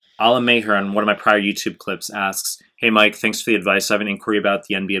Ala Maher on one of my prior YouTube clips asks, "Hey Mike, thanks for the advice. I have an inquiry about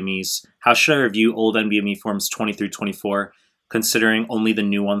the NBMEs. How should I review old NBME forms 20 through 24, considering only the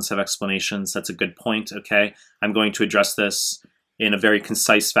new ones have explanations?" That's a good point, okay? I'm going to address this in a very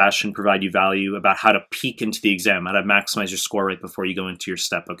concise fashion, provide you value about how to peek into the exam, how to maximize your score right before you go into your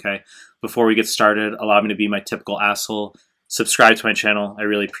step, okay? Before we get started, allow me to be my typical asshole. Subscribe to my channel. I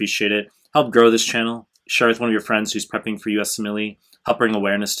really appreciate it. Help grow this channel. Share with one of your friends who's prepping for USMLE. Help bring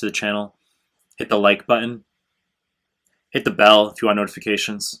awareness to the channel. Hit the like button. Hit the bell if you want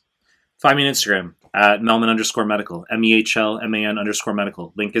notifications. Find me on Instagram at Mehlman_medical,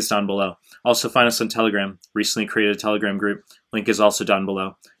 MEHLMAN_medical. Link is down below. Also find us on Telegram. Recently created a Telegram group. Link is also down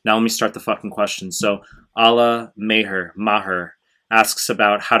below. Now let me start the fucking questions. So Ala Maher asks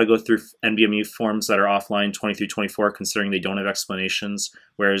about how to go through NBME forms that are offline 20 through 24, considering they don't have explanations,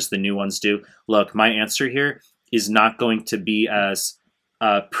 whereas the new ones do. Look, my answer here is not going to be as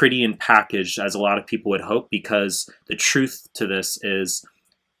pretty and packaged as a lot of people would hope, because the truth to this is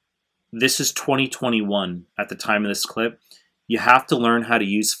 2021 at the time of this clip. You have to learn how to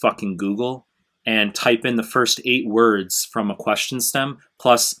use fucking Google and type in the first 8 words from a question stem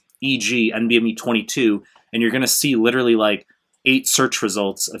plus e.g. NBME 22, and you're going to see literally like 8 search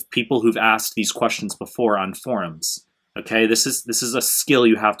results of people who've asked these questions before on forums. Okay, this is a skill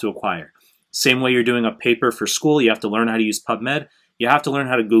you have to acquire. Same way you're doing a paper for school, you have to learn how to use PubMed. You have to learn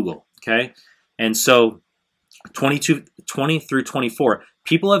how to Google, okay? And so 20 through 24,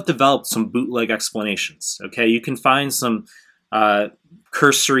 people have developed some bootleg explanations, okay? You can find some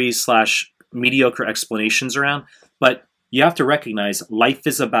cursory / mediocre explanations around, but you have to recognize life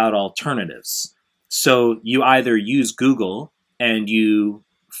is about alternatives. So you either use Google and you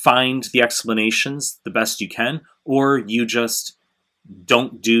find the explanations the best you can, or you just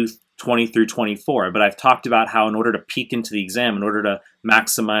don't do 20 through 24. But I've talked about how in order to peek into the exam, in order to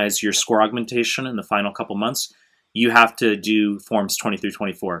maximize your score augmentation in the final couple months, you have to do forms 20 through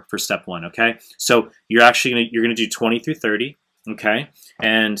 24 for step 1, okay? So you're gonna do 20 through 30, okay?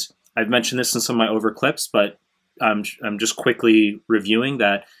 And I've mentioned this in some of my over clips, but I'm just quickly reviewing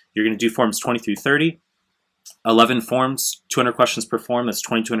that you're gonna do forms 20 through 30, 11 forms, 200 questions per form, that's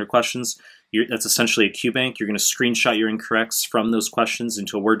 2,200 questions. That's essentially a QBank. You're going to screenshot your incorrects from those questions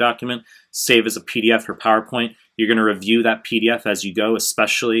into a Word document, save as a PDF or PowerPoint. You're going to review that PDF as you go,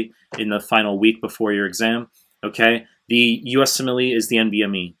 especially in the final week before your exam. Okay, the USMLE is the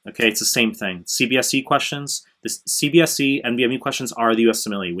NBME. Okay, it's the same thing. CBSE questions, the CBSE NBME questions are the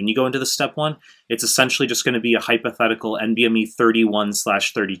USMLE. When you go into the step 1, it's essentially just going to be a hypothetical NBME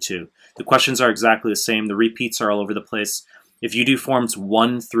 31/32. The questions are exactly the same. The repeats are all over the place. If you do forms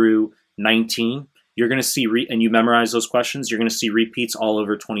 1 through 19, you're going to see, and you memorize those questions, you're going to see repeats all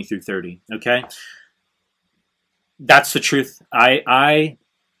over 20 through 30. Okay, that's the truth. I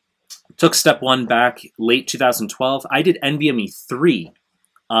took step 1 back late 2012. I did NBME 3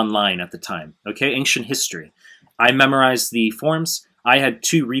 online at the time, okay, ancient history. I memorized the forms. I had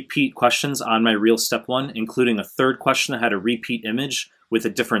 2 repeat questions on my real step 1, including a 3rd question that had a repeat image with a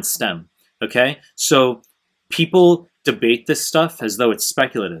different stem, okay? So people debate this stuff as though it's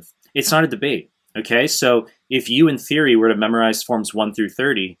speculative. It's not a debate, okay? So if you, in theory, were to memorize forms 1 through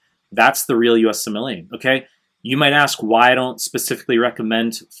 30, that's the real USMLE, okay? You might ask why I don't specifically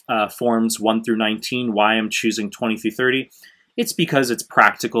recommend forms 1 through 19, why I'm choosing 20 through 30. It's because it's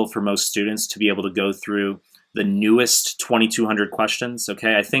practical for most students to be able to go through the newest 2,200 questions,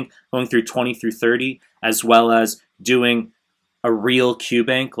 okay? I think going through 20 through 30, as well as doing a real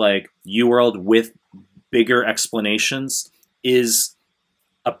QBank like UWorld with bigger explanations, is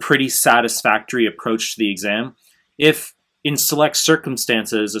a pretty satisfactory approach to the exam. If in select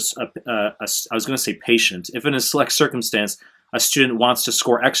circumstances, I was going to say patient, if in a select circumstance a student wants to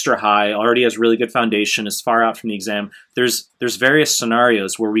score extra high, already has really good foundation, is far out from the exam, there's various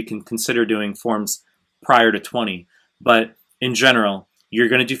scenarios where we can consider doing forms prior to 20. But in general, you're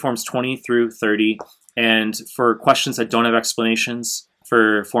going to do forms 20 through 30, and for questions that don't have explanations,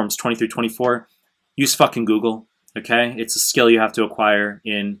 for forms 20 through 24, use fucking Google, okay? It's a skill you have to acquire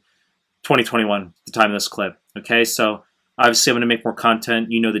in 2021, the time of this clip, okay? So obviously I'm going to make more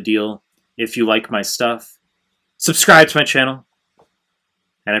content. You know the deal. If you like my stuff, subscribe to my channel,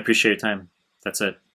 and I appreciate your time. That's it.